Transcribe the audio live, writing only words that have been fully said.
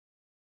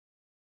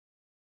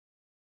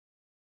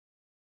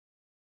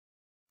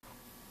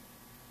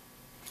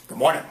Good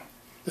morning.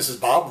 This is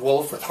Bob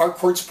Wolff with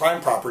Harcourt's Prime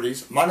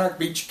Properties, Monarch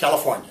Beach,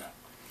 California.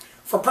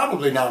 For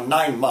probably now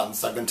 9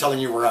 months I've been telling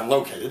you where I'm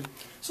located,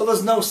 so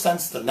there's no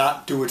sense to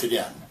not do it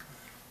again.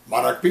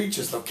 Monarch Beach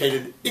is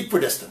located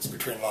equidistant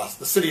between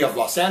the city of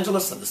Los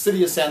Angeles and the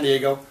city of San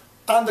Diego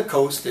on the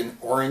coast in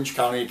Orange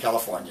County,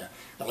 California.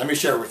 And let me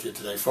share with you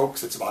today,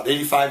 folks, it's about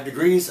 85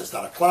 degrees, there's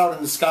not a cloud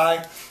in the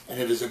sky, and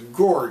it is a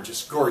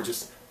gorgeous,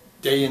 gorgeous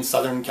day in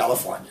Southern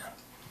California.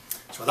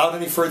 So without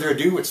any further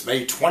ado, it's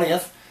May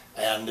 20th,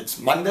 and it's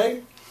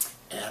Monday,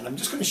 and I'm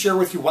just going to share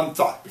with you one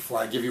thought before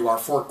I give you our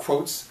 4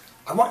 quotes.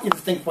 I want you to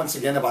think once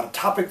again about a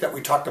topic that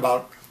we talked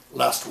about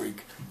last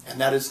week,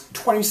 and that is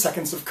 20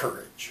 seconds of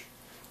courage.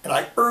 And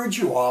I urge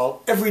you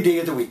all, every day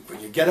of the week,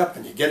 when you get up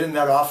and you get in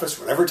that office,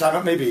 whatever time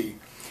it may be,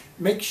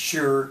 make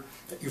sure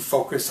that you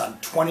focus on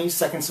 20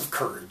 seconds of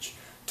courage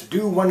to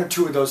do 1 or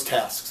 2 of those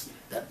tasks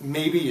that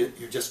maybe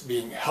you're just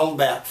being held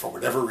back for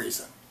whatever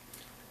reason.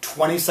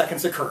 20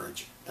 seconds of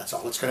courage, that's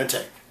all it's going to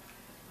take.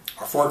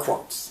 Our 4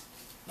 quotes.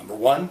 Number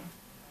 1,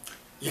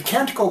 you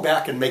can't go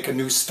back and make a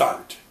new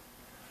start,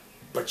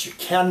 but you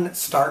can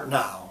start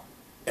now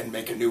and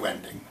make a new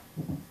ending.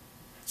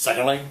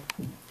 Secondly,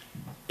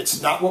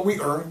 it's not what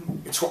we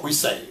earn, it's what we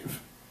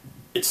save.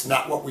 It's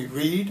not what we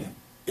read,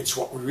 it's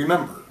what we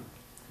remember.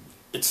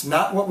 It's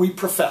not what we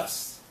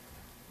profess,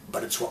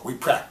 but it's what we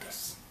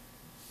practice.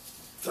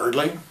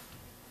 Thirdly,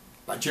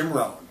 by Jim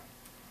Rohn,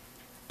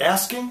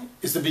 asking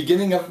is the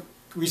beginning of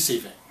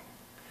receiving.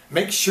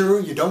 Make sure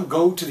you don't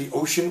go to the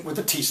ocean with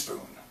a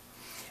teaspoon.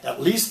 At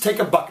least take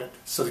a bucket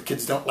so the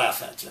kids don't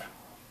laugh at you.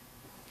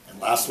 And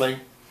lastly,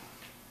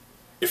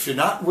 if you're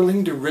not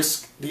willing to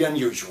risk the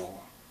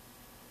unusual,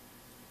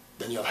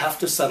 then you'll have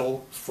to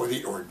settle for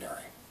the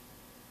ordinary.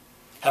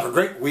 Have a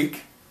great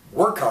week.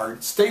 Work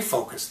hard, stay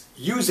focused,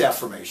 use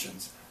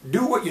affirmations,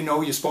 do what you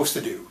know you're supposed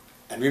to do,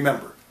 and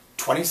remember,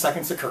 20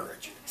 seconds of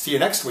courage. See you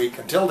next week.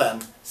 Until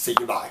then, see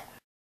you, bye.